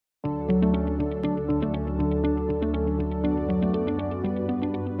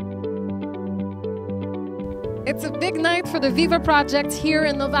It's a big night for the Viva project here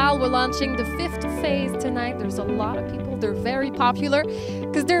in Laval. We're launching the 5th phase tonight. There's a lot of people. They're very popular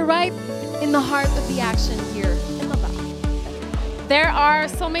because they're right in the heart of the action here in Laval. There are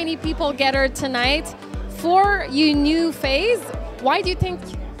so many people gathered tonight for your new phase. Why do you think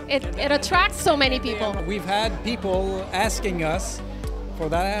it attracts so many people? Yeah, we've had people asking us for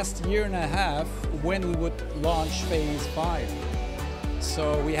the last year and a half when we would launch phase 5.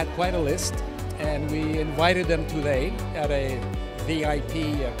 So we had quite a list, and we invited them today at a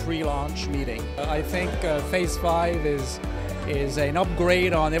VIP pre-launch meeting. I think phase 5 is an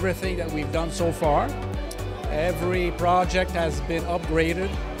upgrade on everything that we've done so far. Every project has been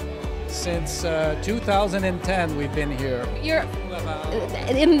upgraded since 2010. We've been here. You're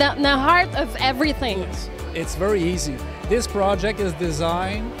in the heart of everything. It's very easy. This project is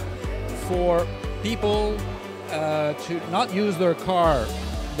designed for people to not use their car.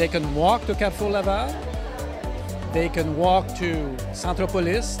 They can walk to Carrefour Laval, they can walk to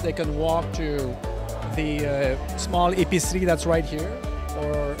Centropolis, they can walk to the small épicerie that's right here,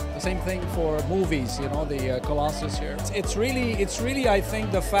 or the same thing for movies, you know, the Colossus here. It's really, I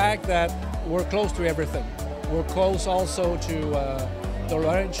think, the fact that we're close to everything. We're close also to the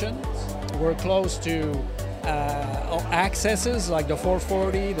Laurentians, we're close to accesses like the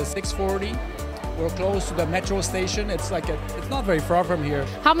 440, the 640. We're close to the metro station. It's not very far from here.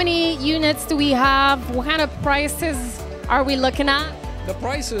 How many units do we have? What kind of prices are we looking at? The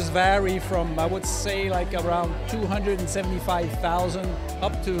prices vary from, I would say, like around 275,000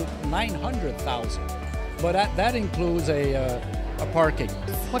 up to 900,000. But that includes a parking.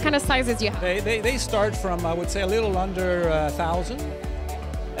 What kind of sizes do you have? They start from, I would say, a little under 1,000.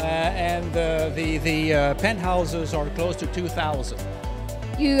 And the penthouses are close to 2,000.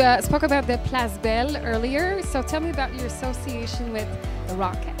 You spoke about the Place Bell earlier, so tell me about your association with the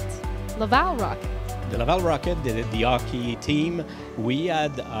Rocket, Laval Rocket. The Laval Rocket, the hockey team, we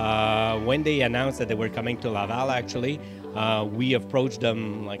had, when they announced that they were coming to Laval actually, we approached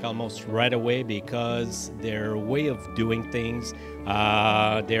them like almost right away because their way of doing things,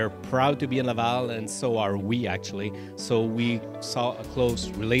 they're proud to be in Laval, and so are we actually. So we saw a close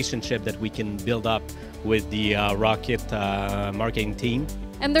relationship that we can build up with the Rocket marketing team.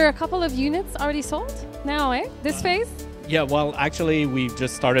 And there are a couple of units already sold now, eh? This phase? Yeah, well, actually, we've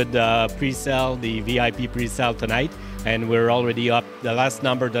just started pre-sale, the VIP pre-sale tonight, and we're already up. The last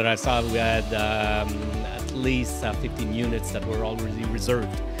number that I saw, we had at least 15 units that were already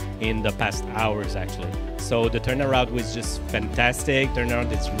reserved in the past hours, actually. So the turnaround was just fantastic.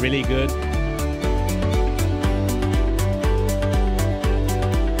 Turnaround is really good.